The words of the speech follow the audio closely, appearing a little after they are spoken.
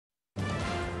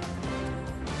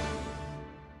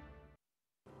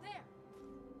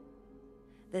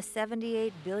The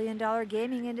 $78 billion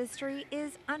gaming industry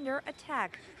is under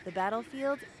attack. The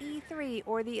battlefield's E3,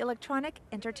 or the Electronic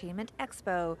Entertainment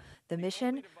Expo. The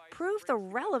mission? Prove the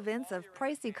relevance of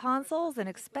pricey consoles and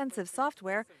expensive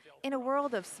software in a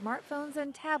world of smartphones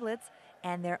and tablets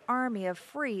and their army of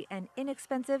free and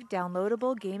inexpensive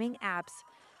downloadable gaming apps.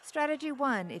 Strategy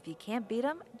 1: if you can't beat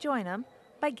them, join them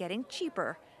by getting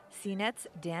cheaper. CNET's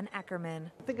Dan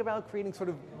Ackerman. Think about creating sort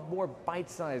of more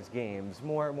bite-sized games,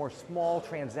 more small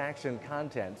transaction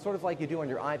content, sort of like you do on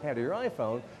your iPad or your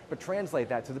iPhone, but translate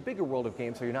that to the bigger world of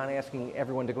games so you're not asking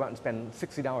everyone to go out and spend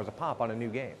 $60 a pop on a new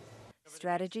game.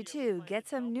 Strategy 2: get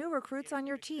some new recruits on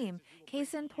your team.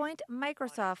 Case in point,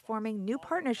 Microsoft forming new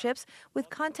partnerships with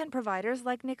content providers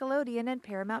like Nickelodeon and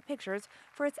Paramount Pictures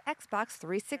for its Xbox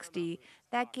 360.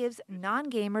 That gives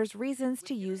non-gamers reasons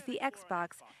to use the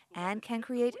Xbox and can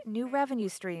create new revenue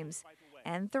streams.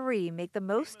 And 3, make the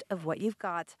most of what you've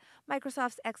got.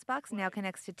 Microsoft's Xbox now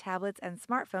connects to tablets and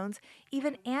smartphones,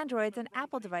 even Androids and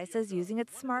Apple devices using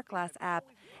its Smart Glass app.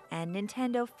 And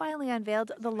Nintendo finally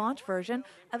unveiled the launch version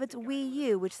of its Wii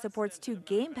U, which supports 2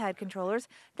 gamepad controllers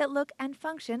that look and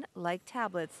function like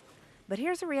tablets. But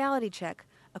here's a reality check.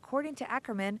 According to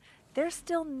Ackerman, there's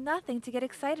still nothing to get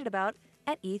excited about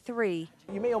at E3.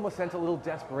 You may almost sense a little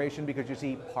desperation because you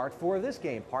see part 4 of this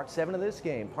game, part 7 of this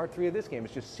game, part 3 of this game.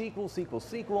 It's just sequel, sequel,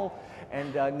 sequel,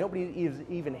 and nobody is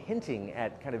even hinting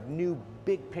at kind of new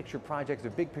big picture projects or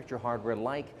big picture hardware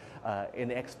like an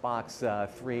Xbox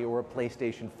 3 or a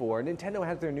PlayStation 4. Nintendo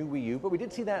has their new Wii U, but we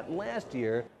did see that last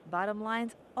year. Bottom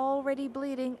line's already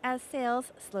bleeding as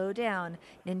sales slow down.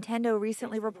 Nintendo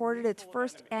recently reported its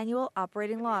first annual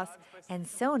operating loss, and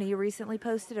Sony recently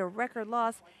posted a record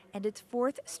loss and its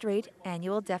 4th straight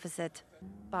annual deficit.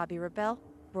 Bobby Rebell,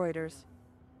 Reuters.